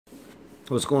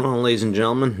What's going on, ladies and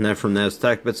gentlemen? Now from Nev's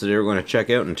Tech Bits, today we're going to check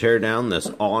out and tear down this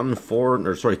Onn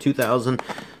 2000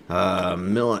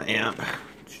 milliamp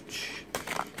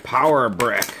power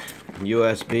brick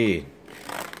USB.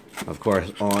 Of course,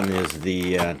 Onn is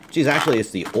the actually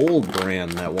it's the old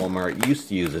brand that Walmart used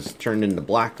to use. It's turned into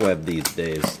black web these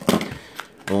days.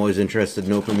 I'm always interested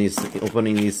in opening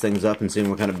these things up and seeing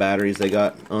what kind of batteries they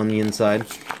got on the inside.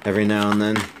 Every now and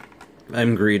then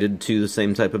I'm greeted to the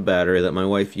same type of battery that my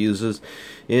wife uses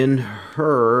in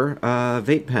her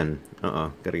vape pen.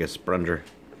 Gotta get spudger,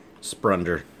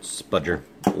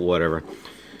 whatever.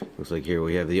 Looks like here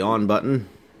we have the on button.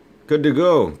 Good to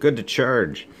go, good to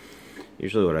charge.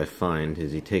 Usually what I find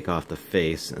is you take off the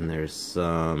face and there's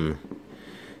some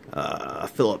small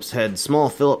Phillips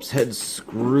head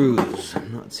screws.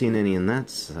 I'm not seeing any on that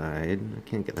side. I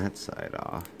can't get that side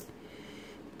off.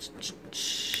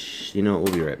 You know what,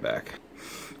 we'll be right back.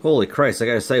 Holy Christ, I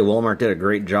gotta say, Walmart did a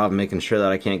great job making sure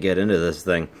that I can't get into this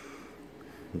thing.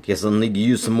 Guess I'll need to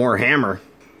use some more hammer.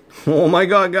 Oh my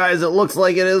god, guys, it looks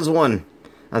like it is one.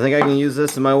 I think I can use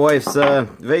this in my wife's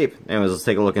vape. Anyways, let's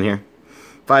take a look in here.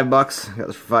 $5, got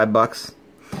this for $5.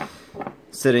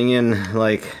 Sitting in,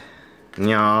 like,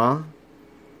 yeah.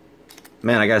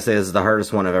 Man, I gotta say, this is the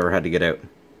hardest one I've ever had to get out.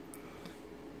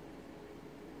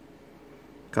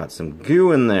 Got some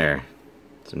goo in there.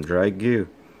 Some dry goo.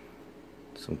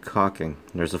 Some caulking.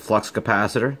 There's a flux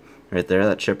capacitor right there,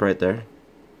 that chip right there.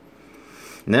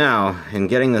 Now, in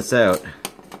getting this out,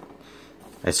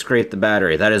 I scraped the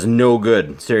battery. That is no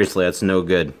good. Seriously, that's no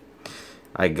good.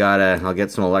 I'll get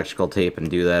some electrical tape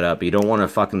and do that up. You don't want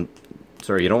to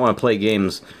you don't want to play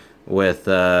games with,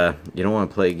 you don't want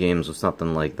to play games with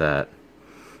something like that.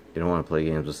 You don't want to play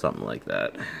games with something like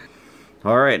that.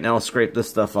 Alright, now I'll scrape this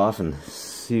stuff off and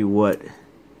see what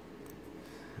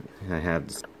I have.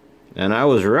 And I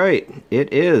was right.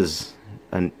 It is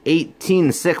an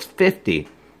 18650.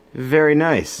 Very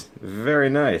nice. Very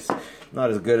nice. Not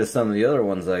as good as some of the other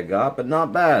ones I got, but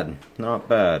not bad. Not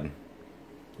bad.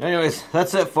 Anyways,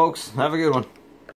 that's it, folks. Have a good one.